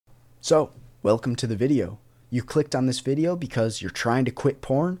So, welcome to the video. You clicked on this video because you're trying to quit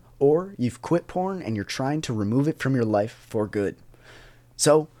porn, or you've quit porn and you're trying to remove it from your life for good.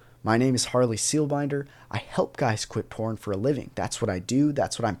 So, my name is Harley Sealbinder. I help guys quit porn for a living. That's what I do.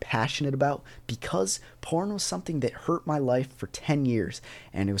 That's what I'm passionate about because porn was something that hurt my life for 10 years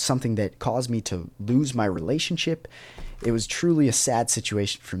and it was something that caused me to lose my relationship. It was truly a sad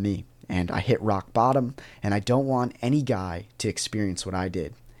situation for me and I hit rock bottom, and I don't want any guy to experience what I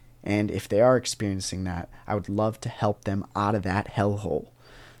did. And if they are experiencing that, I would love to help them out of that hellhole.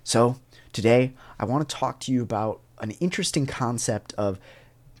 So, today, I want to talk to you about an interesting concept of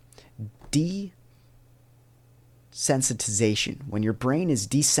desensitization, when your brain is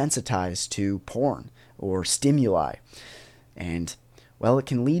desensitized to porn or stimuli. And, well, it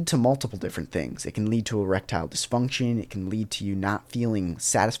can lead to multiple different things. It can lead to erectile dysfunction. It can lead to you not feeling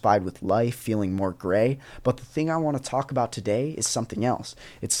satisfied with life, feeling more gray. But the thing I want to talk about today is something else.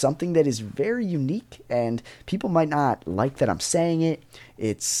 It's something that is very unique, and people might not like that I'm saying it.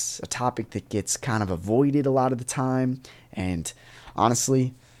 It's a topic that gets kind of avoided a lot of the time. And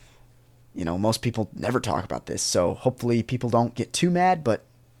honestly, most people never talk about this. So hopefully people don't get too mad, but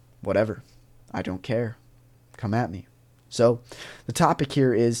whatever. I don't care. Come at me. So, the topic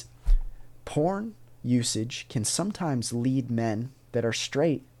here is porn usage can sometimes lead men that are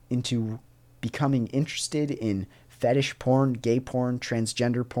straight into becoming interested in fetish porn, gay porn,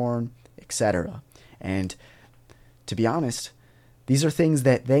 transgender porn, etc. And to be honest, these are things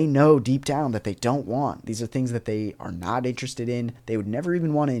that they know deep down that they don't want. These are things that they are not interested in. They would never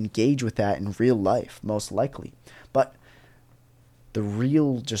even want to engage with that in real life, most likely. But the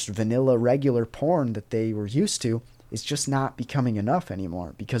real, just vanilla, regular porn that they were used to is just not becoming enough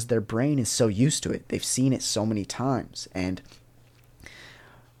anymore because their brain is so used to it. They've seen it so many times. And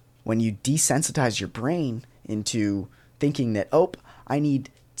when you desensitize your brain into thinking that, I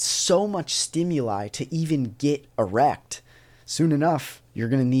need so much stimuli to even get erect, soon enough, you're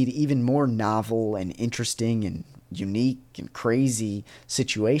going to need even more novel and interesting and unique and crazy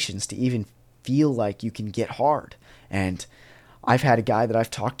situations to even feel like you can get hard. And I've had a guy that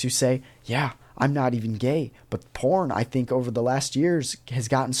I've talked to say, yeah, I'm not even gay, but porn, I think over the last years has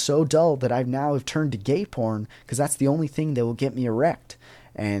gotten so dull that I've now have turned to gay porn because that's the only thing that will get me erect.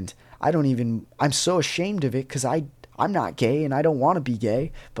 And I'm so ashamed of it because I'm not gay and I don't want to be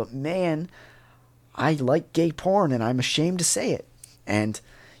gay, but man, I like gay porn and I'm ashamed to say it. And,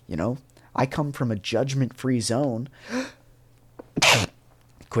 I come from a judgment-free zone.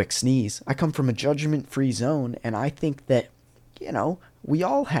 Quick sneeze. I come from a judgment-free zone, and I think that, we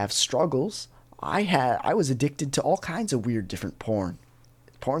all have struggles. I was addicted to all kinds of weird different porn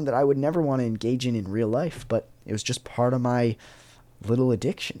that I would never want to engage in real life, but it was just part of my little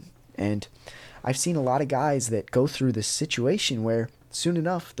addiction. And I've seen a lot of guys that go through this situation where soon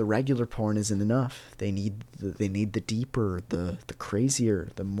enough the regular porn isn't enough. They need the deeper, the crazier,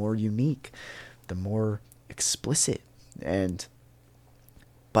 the more unique, the more explicit.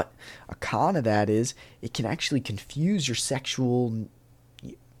 But a con of that is it can actually confuse your sexual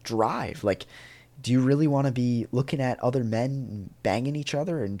drive. Like, do you really want to be looking at other men banging each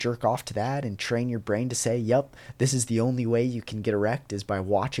other and jerk off to that and train your brain to say, yep, this is the only way you can get erect is by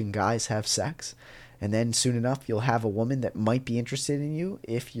watching guys have sex? And then soon enough, you'll have a woman that might be interested in you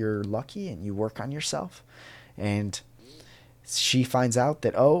if you're lucky and you work on yourself. And she finds out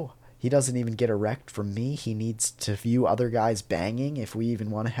that, he doesn't even get erect from me. He needs to view other guys banging if we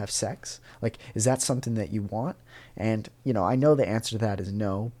even want to have sex. Like, is that something that you want? And, I know the answer to that is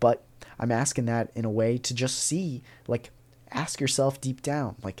no, but I'm asking that in a way to just see, ask yourself deep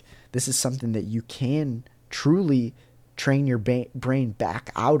down, this is something that you can truly train your brain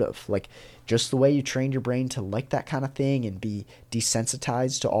back out of. Just the way you trained your brain to like that kind of thing and be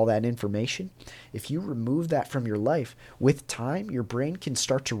desensitized to all that information. If you remove that from your life, with time, your brain can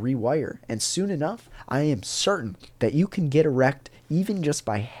start to rewire. And soon enough, I am certain that you can get erect even just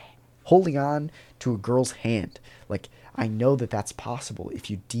by holding on to a girl's hand. I know that that's possible if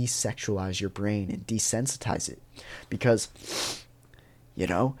you desexualize your brain and desensitize it. Because,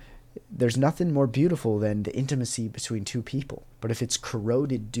 there's nothing more beautiful than the intimacy between two people. But if it's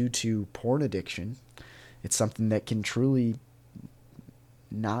corroded due to porn addiction, it's something that can truly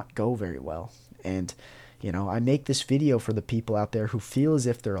not go very well. And, I make this video for the people out there who feel as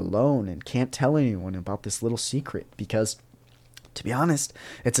if they're alone and can't tell anyone about this little secret. Because, to be honest,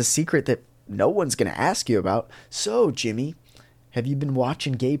 it's a secret that no one's going to ask you about. So, Jimmy, have you been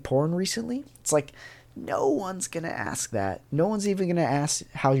watching gay porn recently? It's like, no one's going to ask that. No one's even going to ask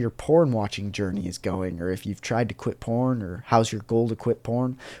how your porn watching journey is going, or if you've tried to quit porn, or how's your goal to quit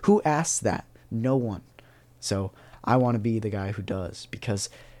porn. Who asks that? No one. So I want to be the guy who does, because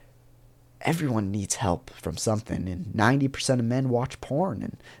everyone needs help from something, and 90% of men watch porn,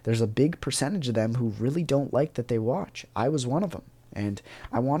 and there's a big percentage of them who really don't like that they watch. I was one of them. And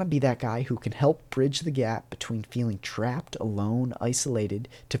I want to be that guy who can help bridge the gap between feeling trapped, alone, isolated,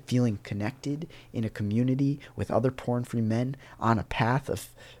 to feeling connected in a community with other porn-free men on a path of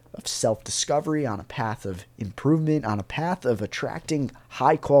self-discovery, on a path of improvement, on a path of attracting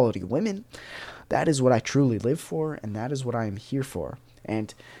high-quality women. That is what I truly live for, and that is what I am here for.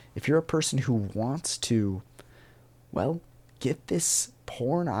 And if you're a person who wants to, well, get this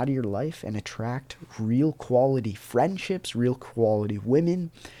porn out of your life and attract real quality friendships, real quality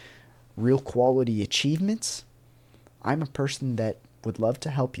women, real quality achievements, I'm a person that would love to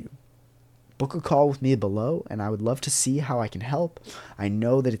help you. Book a call with me below, and I would love to see how I can help. I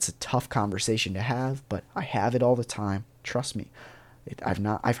know that it's a tough conversation to have, but I have it all the time. Trust me.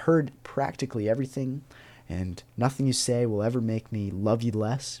 I've heard practically everything, and nothing you say will ever make me love you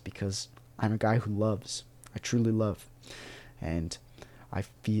less, because I'm a guy who loves. I truly love. And I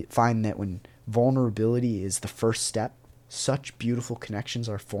find that when vulnerability is the first step, such beautiful connections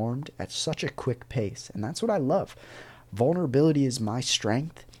are formed at such a quick pace. And that's what I love. Vulnerability is my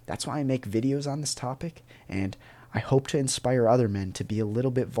strength. That's why I make videos on this topic. And I hope to inspire other men to be a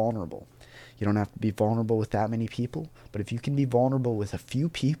little bit vulnerable. You don't have to be vulnerable with that many people, but if you can be vulnerable with a few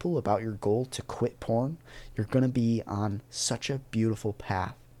people about your goal to quit porn, you're going to be on such a beautiful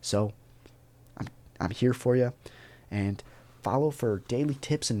path. So I'm here for you. And follow for daily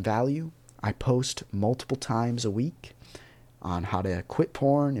tips and value. I post multiple times a week on how to quit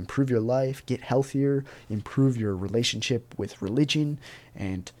porn, improve your life, get healthier, improve your relationship with religion,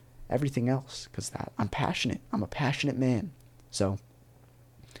 and everything else, because I'm passionate. I'm a passionate man. So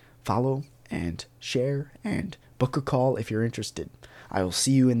follow and share and book a call if you're interested. I will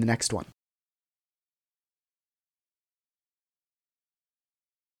see you in the next one.